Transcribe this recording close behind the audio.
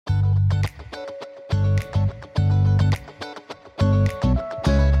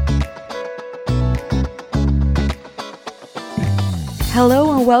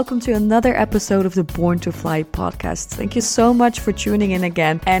Hello and welcome to another episode of the Born to Fly podcast. Thank you so much for tuning in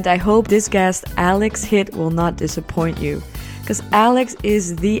again, and I hope this guest, Alex Hitt, will not disappoint you, because Alex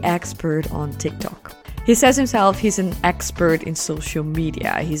is the expert on TikTok. He says himself he's an expert in social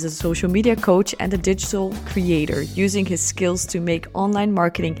media. He's a social media coach and a digital creator, using his skills to make online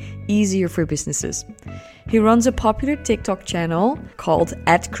marketing easier for businesses. He runs a popular TikTok channel called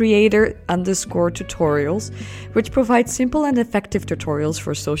 @creator_tutorials, which provides simple and effective tutorials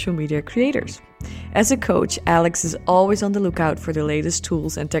for social media creators. As a coach, Alex is always on the lookout for the latest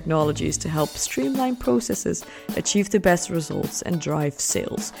tools and technologies to help streamline processes, achieve the best results, and drive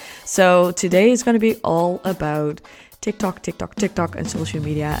sales. So today is going to be all about TikTok, and social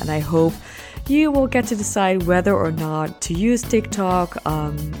media, and I hope you will get to decide whether or not to use TikTok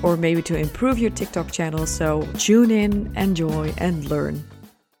or maybe to improve your TikTok channel. So tune in, enjoy, and learn.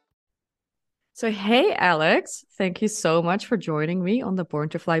 So hey, Alex, thank you so much for joining me on the Born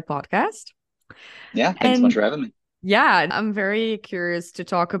to Fly podcast. Yeah, thanks so much for having me. Yeah, I'm very curious to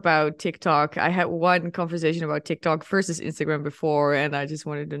talk about TikTok. I had one conversation about TikTok versus Instagram before, and I just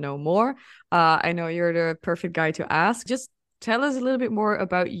wanted to know more. I know you're the perfect guy to ask. Just tell us a little bit more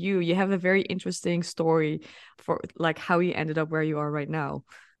about you. You have a very interesting story for like how you ended up where you are right now.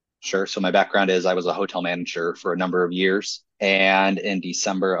 Sure. So my background is I was a hotel manager for a number of years. And in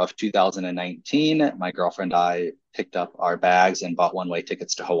December of 2019, my girlfriend and I picked up our bags and bought one-way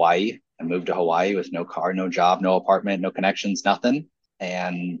tickets to Hawaii and moved to Hawaii with no car, no job, no apartment, no connections, nothing.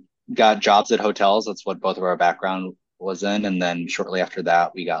 And got jobs at hotels. That's what both of our background was in. And then shortly after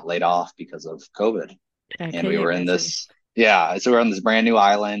that, we got laid off because of COVID. And Can we you were in imagine? this, yeah. So we're on this brand new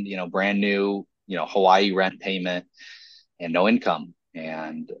island, brand new, Hawaii rent payment and no income.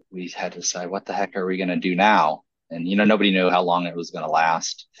 And we had to decide, what the heck are we going to do now? And, nobody knew how long it was going to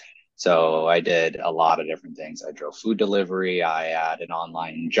last. So I did a lot of different things. I drove food delivery. I had an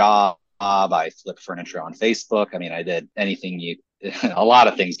online job. I flipped furniture on Facebook. I mean, I did a lot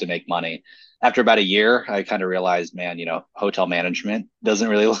of things to make money. After about a year, I kind of realized, man, hotel management doesn't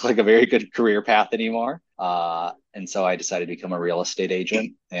really look like a very good career path anymore. And so I decided to become a real estate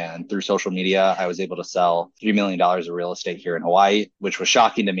agent. And through social media, I was able to sell $3 million of real estate here in Hawaii, which was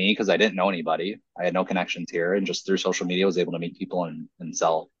shocking to me because I didn't know anybody. I had no connections here. And just through social media, I was able to meet people and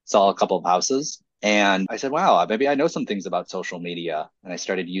sell a couple of houses. And I said, wow, maybe I know some things about social media. And I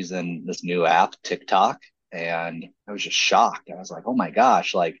started using this new app, TikTok. And I was just shocked. I was like, oh my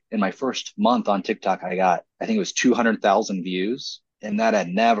gosh, like in my first month on TikTok, I think it was 200,000 views. And that had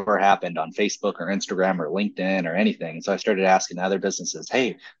never happened on Facebook or Instagram or LinkedIn or anything. So I started asking other businesses,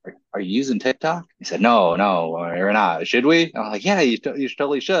 hey, are you using TikTok? He said, no, we're not. Should we? I'm like, yeah, you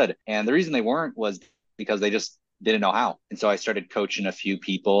totally should. And the reason they weren't was because they just didn't know how. And so I started coaching a few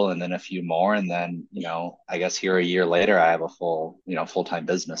people and then a few more. And then, I guess here a year later, I have a full-time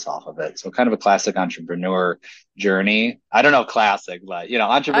business off of it. So kind of a classic entrepreneur journey. I don't know, classic, but,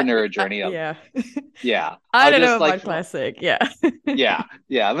 entrepreneur journey of, Yeah. yeah, I of don't know just about like, classic. Yeah.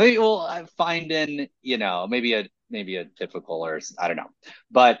 yeah. Maybe I find in, maybe a typical or I don't know,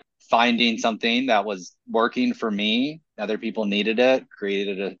 but finding something that was working for me, other people needed it,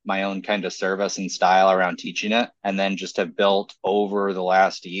 created my own kind of service and style around teaching it, and then just have built over the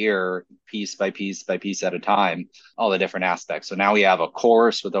last year, piece by piece by piece at a time, all the different aspects. So now we have a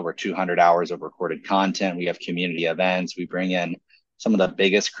course with over 200 hours of recorded content. We have community events. We bring in some of the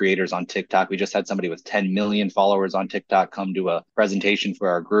biggest creators on TikTok. We just had somebody with 10 million followers on TikTok come do a presentation for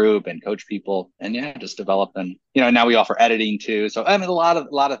our group and coach people. And yeah, just develop. And now we offer editing too. So I mean, a lot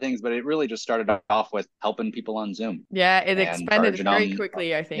of things, but it really just started off with helping people on Zoom Yeah, it and expanded charging very them.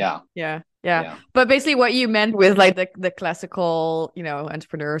 quickly, I think. Yeah, Yeah. yeah, But basically what you meant with like the classical,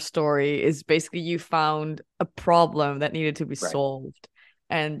 entrepreneur story is basically you found a problem that needed to be right. solved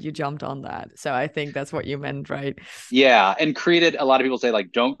and you jumped on that. So I think that's what you meant, right? Yeah, and created a lot of people say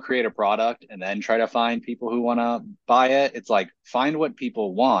like don't create a product and then try to find people who want to buy it. It's like find what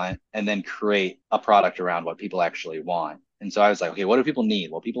people want and then create a product around what people actually want. And so I was like, okay, what do people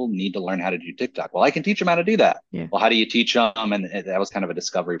need? Well, people need to learn how to do TikTok. Well, I can teach them how to do that. Yeah. Well, how do you teach them? And that was kind of a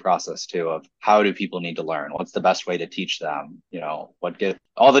discovery process too of how do people need to learn? What's the best way to teach them? What get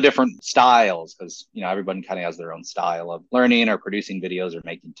all the different styles because everybody kind of has their own style of learning or producing videos or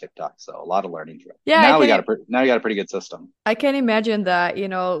making TikTok. So a lot of learning through it. And Yeah, now we got a pretty good system. I can imagine that,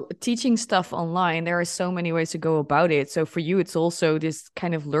 teaching stuff online, there are so many ways to go about it. So for you, it's also this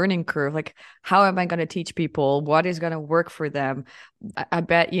kind of learning curve. Like, how am I going to teach people? What is going to work for them? I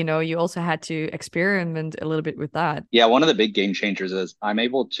bet, you also had to experiment a little bit with that. Yeah, one of the big game changers is I'm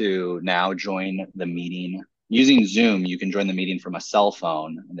able to now join the meeting using Zoom. You can join the meeting from a cell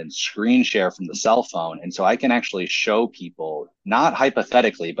phone and then screen share from the cell phone. And so I can actually show people not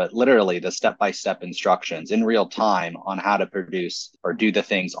hypothetically, but literally the step-by-step instructions in real time on how to produce or do the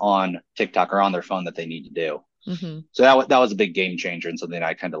things on TikTok or on their phone that they need to do. Mm-hmm. So that was a big game changer and something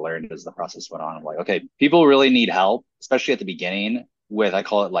I kind of learned as the process went on. I'm like, okay, people really need help, especially at the beginning with, I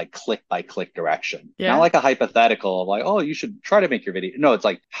call it like click by click direction, not Yeah. like a hypothetical of like, oh, you should try to make your video. No, it's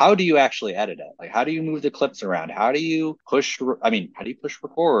like, how do you actually edit it? Like, how do you move the clips around? How do you how do you push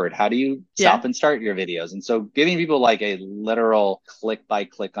record? How do you Yeah. stop and start your videos? And so giving people like a literal click by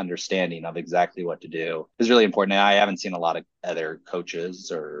click understanding of exactly what to do is really important. And I haven't seen a lot of other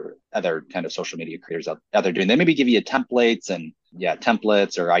coaches or other kind of social media creators out there doing. They maybe give you templates and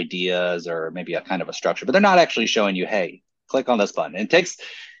templates or ideas or maybe a kind of a structure, but they're not actually showing you, hey, click on this button. It takes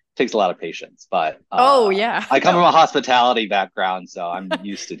a lot of patience, but Oh, yeah. I come No. from a hospitality background, so I'm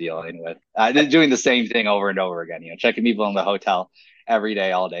used to dealing with doing the same thing over and over again. Checking people in the hotel every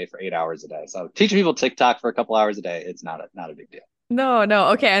day, all day for 8 hours a day. So teaching people TikTok for a couple hours a day, it's not a big deal. No,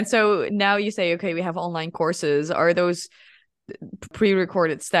 no. Okay. And so now you say, okay, we have online courses. Are those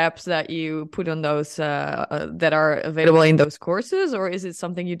pre-recorded steps that you put on those that are available in those courses, or is it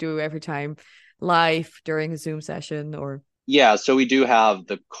something you do every time live during a Zoom session or? Yeah, so we do have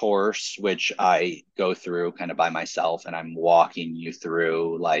the course, which I go through kind of by myself, and I'm walking you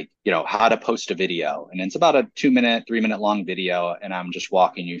through like, how to post a video. And it's about a 2 minute, 3 minute long video. And I'm just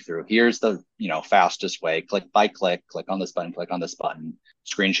walking you through, here's the, fastest way, click by click on this button, click on this button,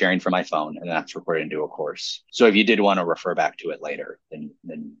 screen sharing from my phone, and that's recorded into a course. So if you did want to refer back to it later, then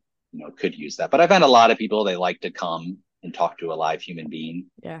could use that. But I find a lot of people, they like to come and talk to a live human being.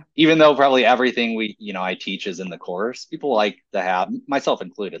 Yeah. Even though probably everything I teach is in the course, people like to have, myself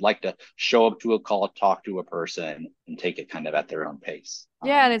included, like to show up to a call, talk to a person, and take it kind of at their own pace.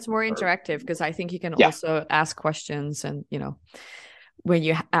 Yeah, and it's more interactive because I think you can Yeah. also ask questions and, when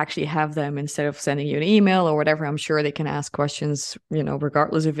you actually have them instead of sending you an email or whatever, I'm sure they can ask questions,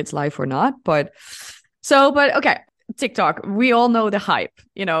 regardless if it's live or not. But okay. TikTok, we all know the hype.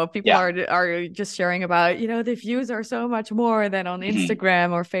 People are just sharing about, the views are so much more than on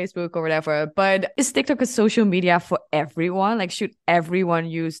Instagram or Facebook or whatever. But is TikTok a social media for everyone? Like, should everyone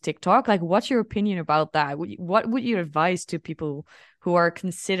use TikTok? Like, what's your opinion about that? What would you advise to people who are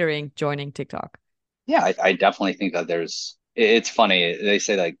considering joining TikTok? Yeah, I definitely think that it's funny. They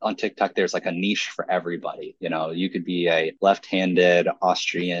say like on TikTok, there's like a niche for everybody. You could be a left-handed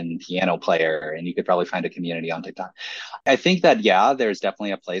Austrian piano player and you could probably find a community on TikTok. I think that, there's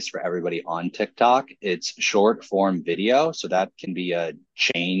definitely a place for everybody on TikTok. It's short form video. So that can be a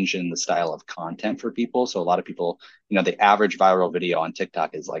change in the style of content for people. So a lot of people, the average viral video on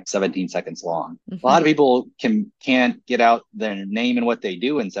TikTok is like 17 seconds long. A lot of people can't get out their name and what they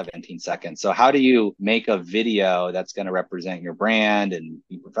do in 17 seconds. So how do you make a video that's going to represent your brand and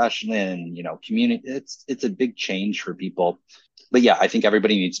be professional and, community? It's a big change for people. But I think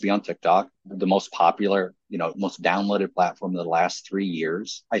everybody needs to be on TikTok, the most popular, most downloaded platform in the last 3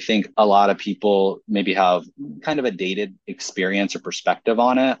 years. I think a lot of people maybe have kind of a dated experience or perspective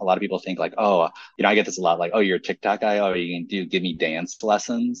on it. A lot of people think like, oh, I get this a lot, like, oh, you're a TikTok guy. Oh, you can give me dance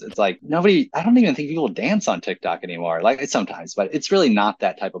lessons. It's like I don't even think people dance on TikTok anymore. Like sometimes, but it's really not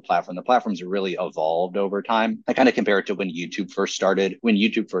that type of platform. The platform's really evolved over time. I kind of compare it to when YouTube first started. When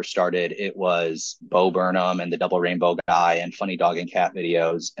YouTube first started, it was Bo Burnham and the Double Rainbow guy and funny dog and cat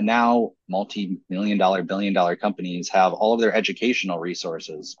videos. And now multi-million-dollar, billion-dollar companies have all of their educational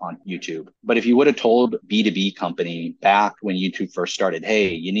resources on YouTube. But if you would have told B2B company back when YouTube first started,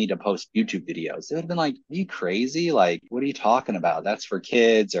 hey, you need to post YouTube videos, they would have been like, are you crazy? Like, what are you talking about? That's for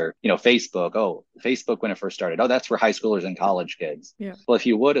kids. Or, Facebook. Oh, Facebook when it first started. Oh, that's for high schoolers and college kids. Yeah. Well, if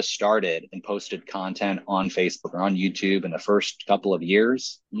you would have started and posted content on Facebook or on YouTube in the first couple of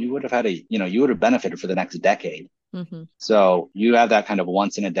years, you would have you would have benefited for the next decade. Mm-hmm. So you have that kind of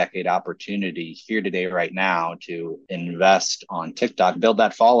once in a decade opportunity here today, right now, to invest on TikTok, build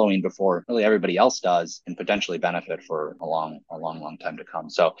that following before really everybody else does, and potentially benefit for a long time to come.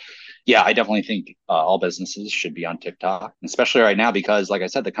 So I definitely think all businesses should be on TikTok, especially right now, because like I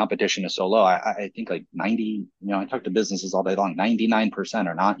said, the competition is so low. I think like 90, I talk to businesses all day long, 99%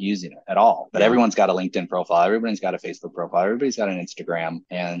 are not using it at all, but everyone's got a LinkedIn profile. Everybody's got a Facebook profile. Everybody's got an Instagram,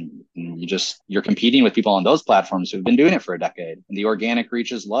 and you're competing with people on those platforms who've been doing it for a decade, and the organic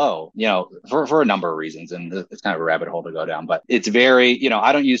reach is low, for a number of reasons. And it's kind of a rabbit hole to go down, but it's very,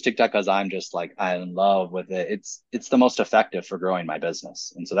 I don't use TikTok because I'm just like, I'm in love with it. It's the most effective for growing my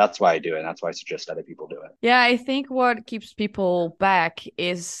business. And so that's why I do it. And that's why I suggest other people do it. Yeah, I think what keeps people back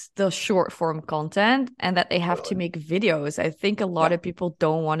is the short form content and that they have to make videos. I think a lot of people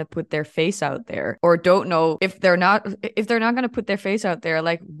don't want to put their face out there, or don't know if they're not going to put their face out there,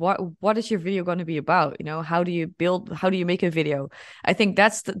 like what is your video going to be about? How do you how do you make a video? I think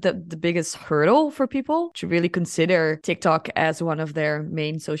that's the biggest hurdle for people to really consider TikTok as one of their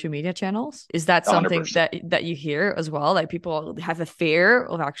main social media channels. Is that something 100%. that you hear as well? Like people have a fear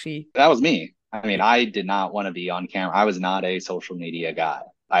of actually. That was me. I mean, I did not want to be on camera. I was not a social media guy.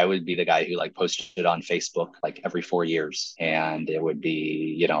 I would be the guy who like posted on Facebook like every 4 years, and it would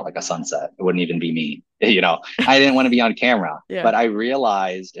be, like a sunset. It wouldn't even be me. I didn't want to be on camera, Yeah. but I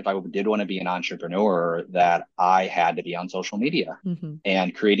realized if I did want to be an entrepreneur that I had to be on social media. Mm-hmm.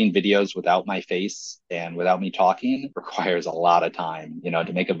 And creating videos without my face and without me talking requires a lot of time,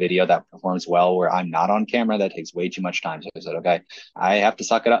 to make a video that performs well where I'm not on camera, that takes way too much time. So I said, okay, I have to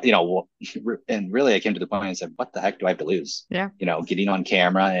suck it up, and really I came to the point and said, what the heck do I have to lose? Yeah. Getting on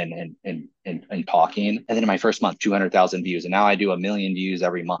camera and talking. And then in my first month, 200,000 views. And now I do 1 million views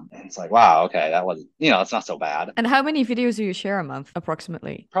every month. And it's like, wow, okay, that was, it's not so bad. And how many videos do you share a month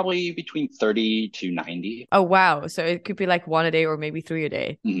approximately? Probably between 30 to 90. Oh, wow. So it could be like one a day or maybe 3 a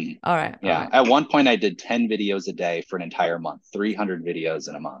day. Mm-hmm. All right. Yeah. All right. At one point, I did 10 videos a day for an entire month, 300 videos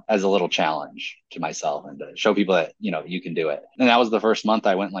in a month as a little challenge to myself and to show people that, you can do it. And that was the first month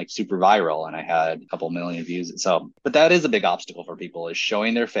I went like super viral and I had a couple million views. So, but that is a big obstacle for people, is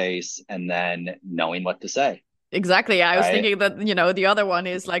showing their face and then knowing what to say. Exactly. I was Right? thinking that, the other one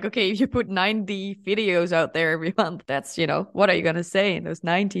is like, okay, if you put 90 videos out there every month, that's, what are you going to say in those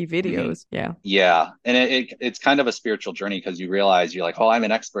 90 videos? Mm-hmm. Yeah. Yeah. And it's kind of a spiritual journey because you realize you're like, oh, I'm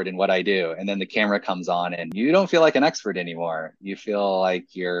an expert in what I do. And then the camera comes on and you don't feel like an expert anymore. You feel like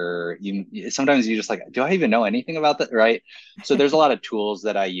sometimes you just like, do I even know anything about that? Right. So there's a lot of tools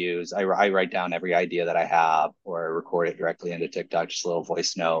that I use. I write down every idea that I have or I record it directly into TikTok, just a little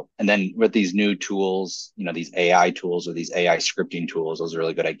voice note. And then with these new tools, these AI tools or these AI scripting tools, those are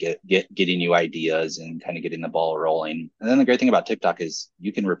really good at getting you ideas and kind of getting the ball rolling. And then the great thing about TikTok is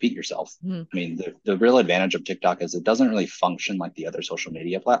you can repeat yourself. Mm-hmm. I mean, the real advantage of TikTok is it doesn't really function like the other social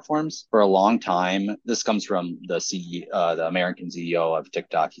media platforms. For a long time, this comes from the American CEO of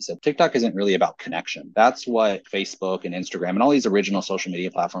TikTok. He said, TikTok isn't really about connection. That's what Facebook and Instagram and all these original social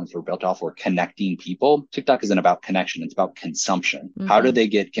media platforms were built off for, connecting people. TikTok isn't about connection. It's about consumption. Mm-hmm. How do they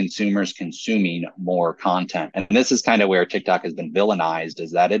get consumers consuming more content? And this is kind of where TikTok has been villainized,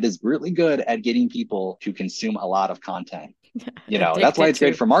 is that it is really good at getting people to consume a lot of content. That's why it's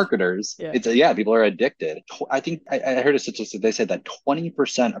great for marketers. Yeah. People are addicted. I think I heard a statistic. They said that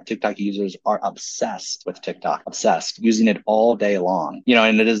 20% of TikTok users are obsessed with TikTok, using it all day long.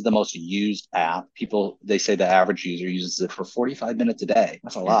 And it is the most used app. They say the average user uses it for 45 minutes a day.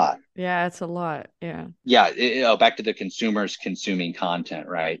 That's a lot. Yeah, it's a lot. Yeah. Yeah. Back to the consumers consuming content,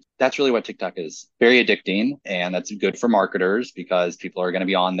 right? That's really what TikTok is. Very addicting. And that's good for marketers because people are going to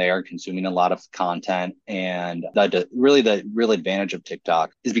be on there consuming a lot of content. And the real advantage of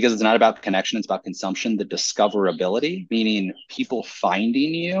TikTok is because it's not about connection, it's about consumption. The discoverability, meaning people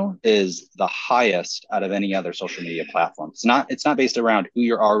finding you, is the highest out of any other social media platform. It's not based around who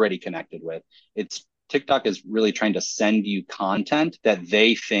you're already connected with. TikTok is really trying to send you content that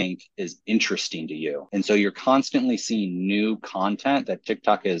they think is interesting to you. And so you're constantly seeing new content that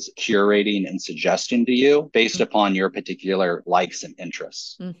TikTok is curating and suggesting to you based upon your particular likes and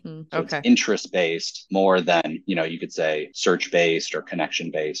interests. Mm-hmm. So it's interest-based more than, you could say search-based or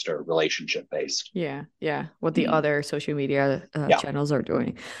connection-based or relationship-based. Yeah. Yeah. What the other social media channels are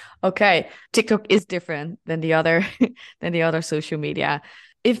doing. Okay. TikTok is different than the other social media.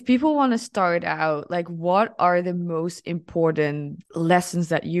 If people want to start out, like, what are the most important lessons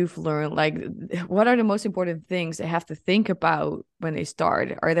that you've learned? Like, what are the most important things they have to think about when they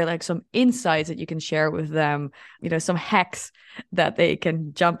start? Are there like some insights that you can share with them? Some hacks that they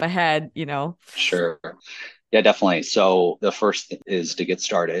can jump ahead, Sure. Yeah, definitely. So the first thing is to get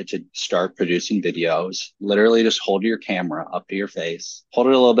started, to start producing videos. Literally just hold your camera up to your face, hold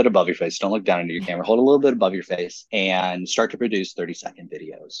it a little bit above your face. Don't look down into your camera, hold it a little bit above your face and start to produce 30-second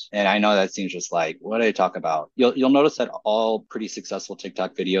videos. And I know that seems just like, what do I talk about? You'll notice that all pretty successful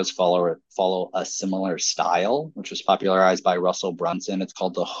TikTok videos follow a similar style, which was popularized by Russell Brunson. It's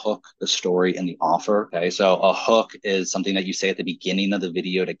called the hook, the story, and the offer. Okay. So a hook is something that you say at the beginning of the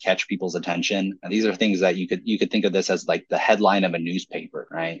video to catch people's attention. And these are things that you could think of this as like the headline of a newspaper,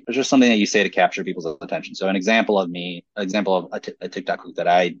 right? It's just something that you say to capture people's attention. So an example of a TikTok hook that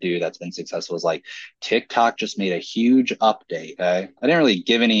I do that's been successful is like, TikTok just made a huge update. Okay. I didn't really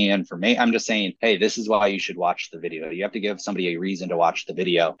give any information. I'm just saying, hey, this is why you should watch the video. You have to give somebody a reason to watch the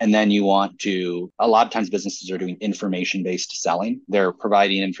video. And then a lot of times businesses are doing information-based selling. They're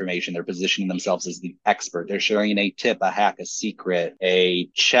providing information. They're positioning themselves as the expert. They're sharing a tip, a hack, a secret, a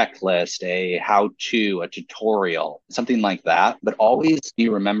checklist, a how-to, a tutorial, tutorial, something like that. But always be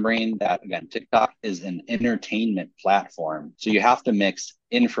remembering that, again, TikTok is an entertainment platform. So you have to mix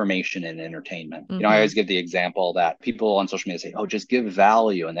information and entertainment. I always give the example that people on social media say, oh, just give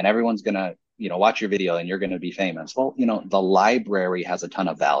value and then everyone's going to watch your video and you're going to be famous. Well, the library has a ton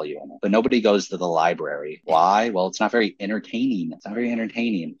of value in it, but nobody goes to the library. Why? Well, it's not very entertaining. It's not very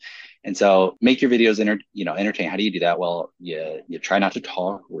entertaining. And so make your videos entertain. How do you do that? Well, you try not to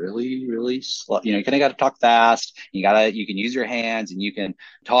talk really, really slow. You kind of got to talk fast. You can use your hands and you can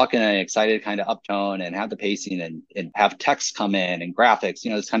talk in an excited kind of uptone and have the pacing and have text come in and graphics.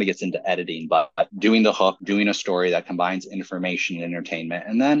 This kind of gets into editing, but doing the hook, doing a story that combines information and entertainment,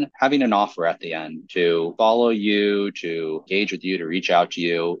 and then having an offer at the end to follow you, to engage with you, to reach out to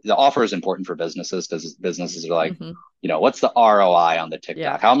you. The offer is important for businesses because businesses are like, what's the ROI on the TikTok?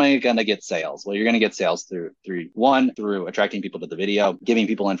 Yeah. How am I going to get sales? Well, you're going to get sales through attracting people to the video, giving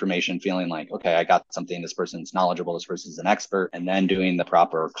people information, feeling like, okay, I got something. This person's knowledgeable. This person's an expert, and then doing the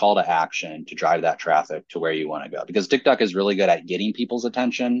proper call to action to drive that traffic to where you want to go. Because TikTok is really good at getting people's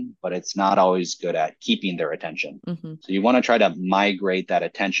attention, but it's not always good at keeping their attention. So you want to try to migrate that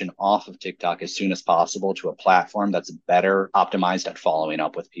attention off of TikTok as soon as possible to a platform that's better optimized at following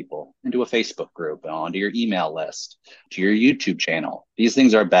up with people, into a Facebook group, onto your email list, to your YouTube channel. These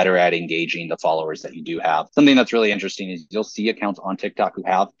things are better at engaging the followers that you do have. Something that's really interesting is you'll see accounts on TikTok who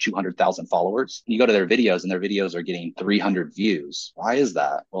have 200,000 followers. You go to their videos and their videos are getting 300 views. Why is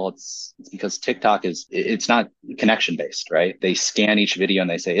that? Well, it's because TikTok it's not connection based, right? They scan each video and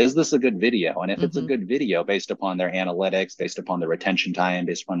they say, is this a good video? And if it's a good video based upon their analytics, based upon the retention time,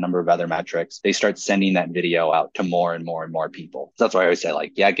 based upon a number of other metrics, they start sending that video out to more and more and more people. So that's why I always say,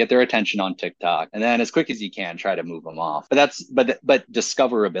 get their attention on TikTok. And then as quick as you can, try to move them off. But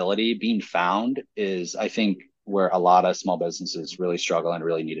discoverability, being found, is, I think, where a lot of small businesses really struggle and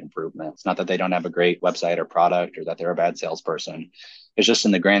really need improvement. It's not that they don't have a great website or product or that they're a bad salesperson. It's just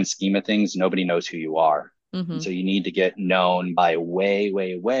in the grand scheme of things, nobody knows who you are. So you need to get known by way,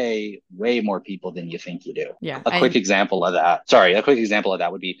 way, way, way more people than you think you do. Yeah. A quick example of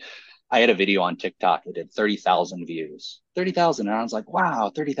that would be, I had a video on TikTok. It did 30,000 views. 30,000. And I was like,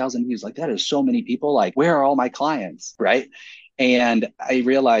 wow, 30,000 views. Like, that is so many people. Like, where are all my clients? Right. And I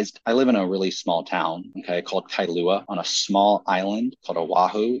realized I live in a really small town, called Kailua, on a small island called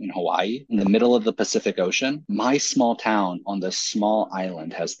Oahu in Hawaii, in the middle of the Pacific Ocean. My small town on this small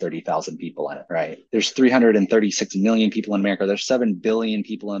island has 30,000 people in it, right? There's 336 million people in America. There's 7 billion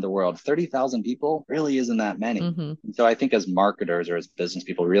people in the world. 30,000 people really isn't that many. And so I think as marketers or as business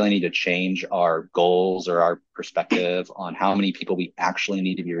people, we really need to change our goals or our perspective on how many people we actually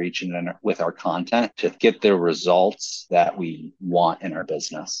need to be reaching with our content to get the results that we want in our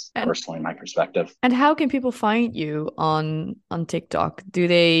business, personally, in my perspective. And how can people find you on TikTok? Do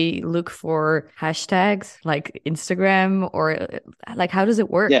they look for hashtags like Instagram, or like, how does it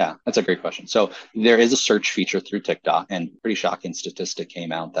work? Yeah, that's a great question. So there is a search feature through TikTok, and pretty shocking statistic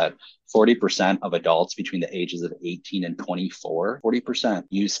came out that 40% of adults between the ages of 18 and 24, 40%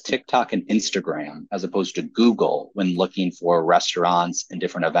 use TikTok and Instagram as opposed to Google when looking for restaurants and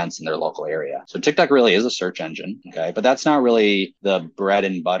different events in their local area. So TikTok really is a search engine, but that's not really the bread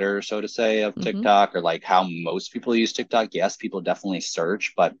and butter, so to say, of TikTok, or like how most people use TikTok. Yes, people definitely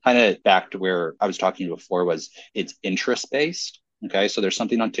search, but kind of back to where I was talking before, was it's interest based. So there's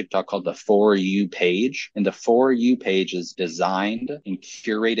something on TikTok called the For You page, and the For You page is designed and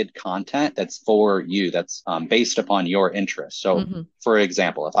curated content that's for you, that's based upon your interests. So for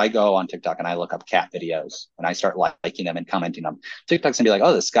example, if I go on TikTok and I look up cat videos and I start liking them and commenting them, TikTok's gonna be like,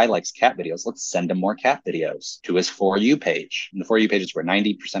 oh, this guy likes cat videos. Let's send him more cat videos to his For You page. And the For You page is where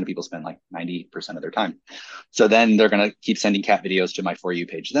 90% of people spend like 90% of their time. So then they're going to keep sending cat videos to my For You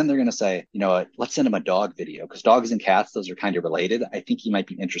page. Then they're going to say, you know what, let's send him a dog video, because dogs and cats, those are kind of related. I think he might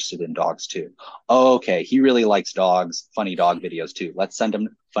be interested in dogs too. Oh, okay, he really likes dogs, funny dog videos too. Let's send him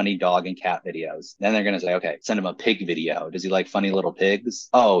funny dog and cat videos. Then they're going to say, okay, send him a pig video. Does he like funny little pigs?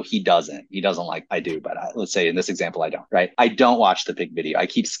 Oh, he doesn't. He doesn't like, I do, but let's say in this example, I don't, right? I don't watch the pig video. I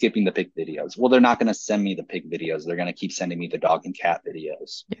keep skipping the pig videos. Well, they're not going to send me the pig videos. They're going to keep sending me the dog and cat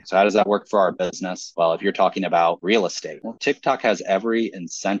videos. Yeah. So how does that work for our business? Well, if you're talking about real estate, well, TikTok has every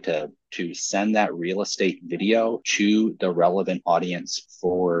incentive to send that real estate video to the relevant audience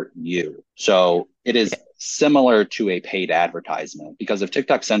for you. So it is similar to a paid advertisement, because if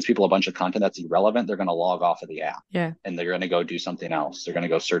TikTok sends people a bunch of content that's irrelevant, they're going to log off of the app. Yeah. And they're going to go do something else. They're going to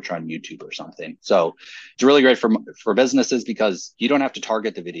go search on YouTube or something. So it's really great for businesses, because you don't have to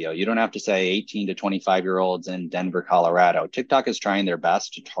target the video. You don't have to say 18 to 25-year-olds in Denver, Colorado. TikTok is trying their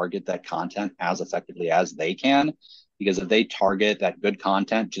best to target that content as effectively as they can, because if they target that good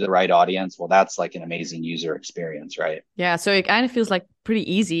content to the right audience, well, that's like an amazing user experience, right? Yeah, so it kind of feels like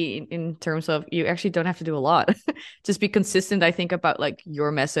pretty easy in terms of you actually don't have to do a lot. Just be consistent, I think, about like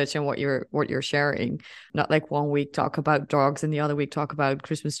your message and what you're sharing. Not like one week talk about dogs and the other week talk about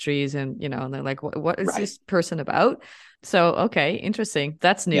Christmas trees and and they're like, what is Right. this person about? So okay, interesting.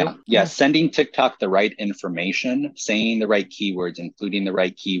 That's new. Yeah. Sending TikTok the right information, saying the right keywords, including the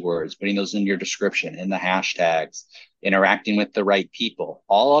right keywords, putting those in your description, in the hashtags, interacting with the right people.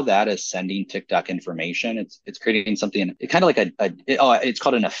 All of that is sending TikTok information. It's creating something. It's kind of like it's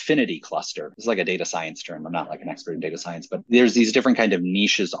called an affinity cluster. It's like a data science term. I'm not like an expert in data science, but there's these different kind of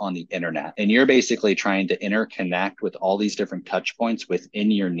niches on the internet, and you're basically trying to interconnect with all these different touch points within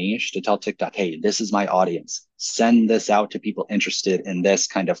your niche to tell TikTok, hey, this is my audience. Send this out to people interested in this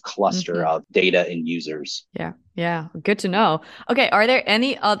kind of cluster of data and users. Yeah. Yeah. Good to know. Okay. Are there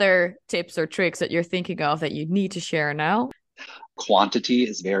any other tips or tricks that you're thinking of that you need to share now? Quantity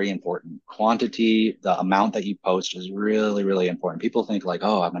is very important. Quantity, the amount that you post is really, really important. People think like,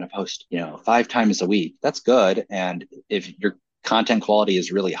 oh, I'm going to post, 5 times a week. That's good. And if your content quality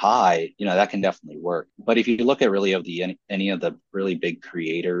is really high, that can definitely work. But if you look at really any of the really big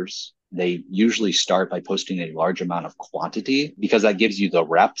creators, they usually start by posting a large amount of quantity because that gives you the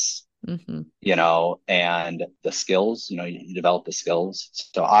reps, and the skills, you develop the skills.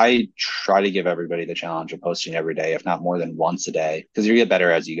 So I try to give everybody the challenge of posting every day, if not more than once a day, because you get better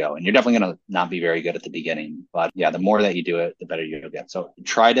as you go. And you're definitely going to not be very good at the beginning. But yeah, the more that you do it, the better you'll get. So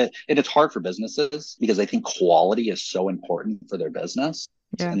and it's hard for businesses because I think quality is so important for their business.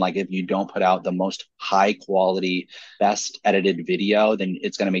 Yeah. And like if you don't put out the most high quality, best edited video, then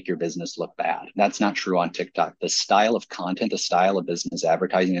it's going to make your business look bad. That's not true on TikTok. The style of content, the style of business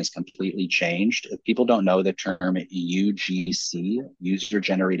advertising has completely changed. If people don't know the term UGC, user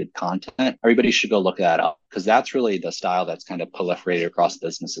generated content, everybody should go look that up because that's really the style that's kind of proliferated across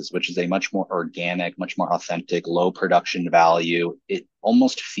businesses, which is a much more organic, much more authentic, low production value. It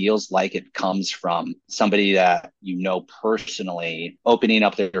almost feels like it comes from somebody that personally opening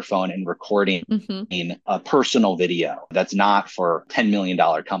up their phone and recording a personal video that's not for $10 million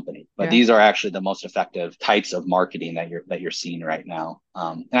company. But these are actually the most effective types of marketing that you're seeing right now.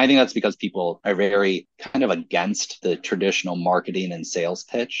 And I think that's because people are very kind of against the traditional marketing and sales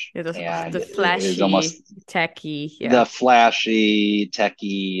pitch. Yeah, the flashy, techie. Yeah. The flashy,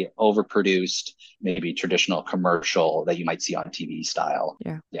 techie, overproduced, maybe traditional commercial that you might see on TV style.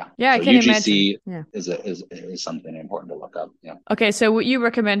 Yeah. So I can UGC imagine. is something important to look up. Yeah. Okay, so would you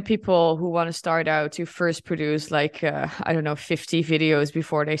recommend people who want to start out to first produce like 50 videos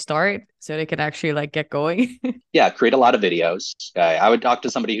before they start so they can actually like get going? Yeah, create a lot of videos. I would talk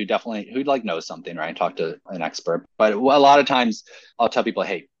to somebody who like knows something, right? Talk to an expert. But a lot of times I'll tell people,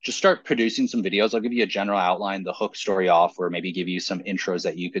 hey, just start producing some videos. I'll give you a general outline, the hook story off, or maybe give you some intros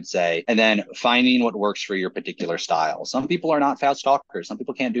that you could say, and then finding what works for your particular style. Some people are not fast talkers. Some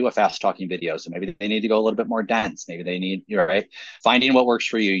people can't do a fast talking video. So maybe they need to go a little bit more dense. Maybe they need, right? Finding what works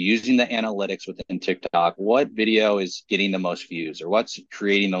for you, using the analytics within TikTok. What video is getting the most views or what's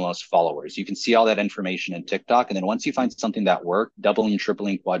creating the most followers? You can see all that information in TikTok. And then once you find something that works, doubling,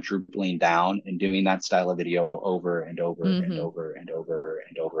 tripling, quadrupling down and doing that style of video over and over and over and over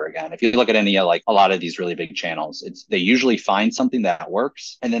and over again. If you look at any like a lot of these really big channels, they usually find something that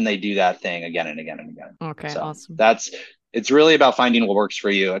works and then they do that thing again and again and again. Okay, so awesome. It's really about finding what works for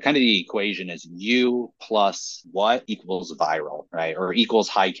you. Kind of the equation is you plus what equals viral, right? Or equals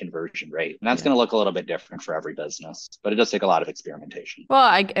high conversion rate. And that's going to look a little bit different for every business, but it does take a lot of experimentation.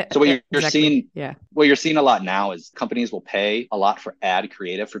 Well, so what you're seeing a lot now is companies will pay a lot for ad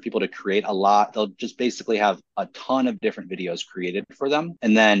creative for people to create a lot. They'll just basically have a ton of different videos created for them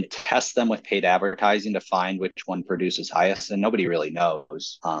and then test them with paid advertising to find which one produces highest. And nobody really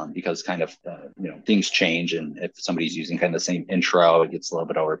knows because kind of, things change. And if somebody's using kind of the same intro, it gets a little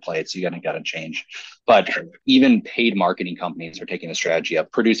bit overplayed. So you got to change. But even paid marketing companies are taking the strategy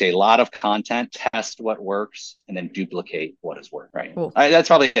of produce a lot of content, test what works, and then duplicate what has worked, right? Cool. That's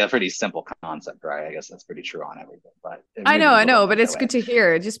probably a pretty simple concept, right? I guess that's pretty true on everything. But I know, but it's good to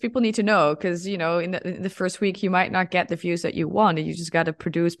hear. Just people need to know because, in the first week, you might not get the views that you want. And you just got to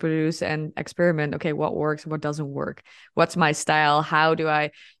produce and experiment. Okay, what works, what doesn't work? What's my style? How do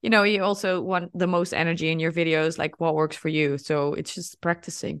I you also want the most energy in your videos, like what works for you. So it's just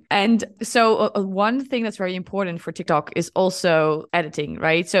practicing. And so one thing that's very important for TikTok is also editing,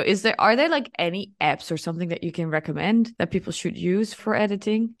 right? So are there like any apps or something that you can recommend that people should use for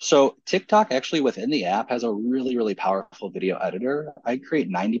editing? So TikTok actually within the app has a really, really powerful video editor. I create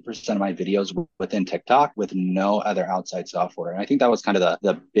 90% of my videos within TikTok with no other outside software. And I think that was kind of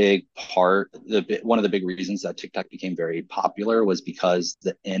the big part, one of the big reasons that TikTok became very popular was because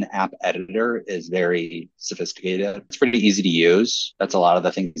the in-app editor is very sophisticated. It's pretty easy to use. That's a lot of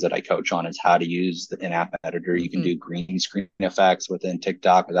the things that I coach on is how to use the in-app editor. You can do green screen effects within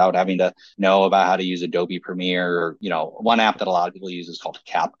TikTok without having to know about how to use Adobe Premiere. Or, one app that a lot of people use is called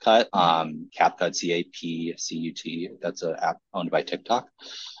CapCut. CapCut, CapCut. That's an app owned by TikTok.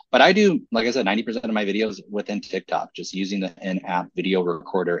 But I do, like I said, 90% of my videos within TikTok, just using the in-app video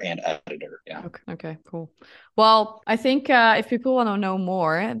recorder and editor. Yeah. Okay, cool. Well, I think if people want to know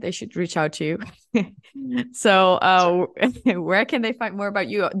more, they should reach out to you. So where can they find more about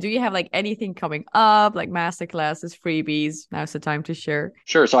you? Do you have like anything coming up, like masterclasses, freebies? Now's the time to share.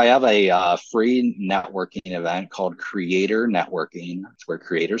 Sure. So I have a free networking event called Creator Networking. It's where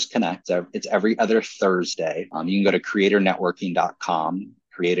creators connect. It's every other Thursday. You can go to creatornetworking.com.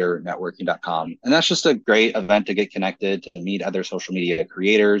 creatornetworking.com. And that's just a great event to get connected, to meet other social media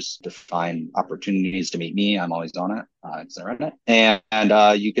creators, to find opportunities to meet me. I'm always on it because I run it. And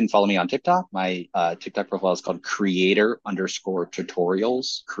you can follow me on TikTok. My TikTok profile is called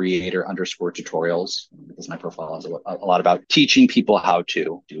creator_tutorials, creator_tutorials, because my profile is a lot about teaching people how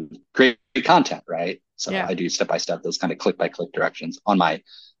to do great content, right? So I do step-by-step, those kind of click-by-click directions on my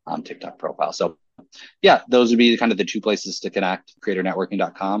TikTok profile. So yeah, those would be kind of the two places to connect,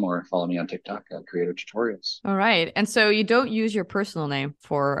 creatornetworking.com or follow me on TikTok at Creator Tutorials. All right. And so you don't use your personal name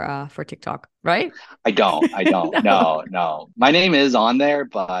for TikTok, right? I don't. No. My name is on there,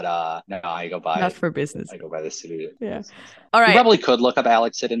 but no, I go by not for business. I go by the studio. Yeah. All right. You probably could look up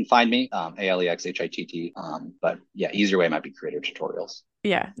Alex Hittit and find me, AlexHitt. But yeah, easier way might be Creator Tutorials.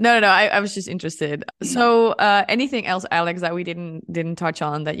 Yeah. No. I was just interested. So anything else, Alex, that we didn't touch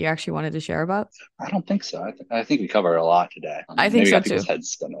on that you actually wanted to share about? I don't think so. I think we covered a lot today. I think so too. Heads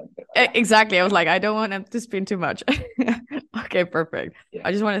spinning. Exactly. I was like, I don't want them to spin too much. Okay, perfect. Yeah.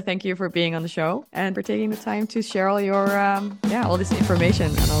 I just want to thank you for being on the show and for taking the time to share all your all this information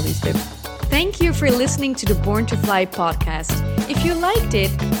and all these tips. Thank you for listening to the Born to Fly podcast. If you liked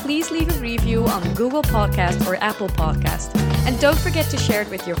it, please leave a review on Google Podcast or Apple Podcast. And don't forget to share it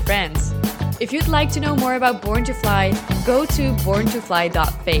with your friends. If you'd like to know more about Born to Fly, go to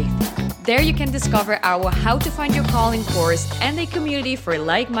borntofly.faith. There you can discover our How to Find Your Calling course and a community for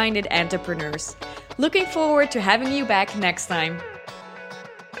like-minded entrepreneurs. Looking forward to having you back next time.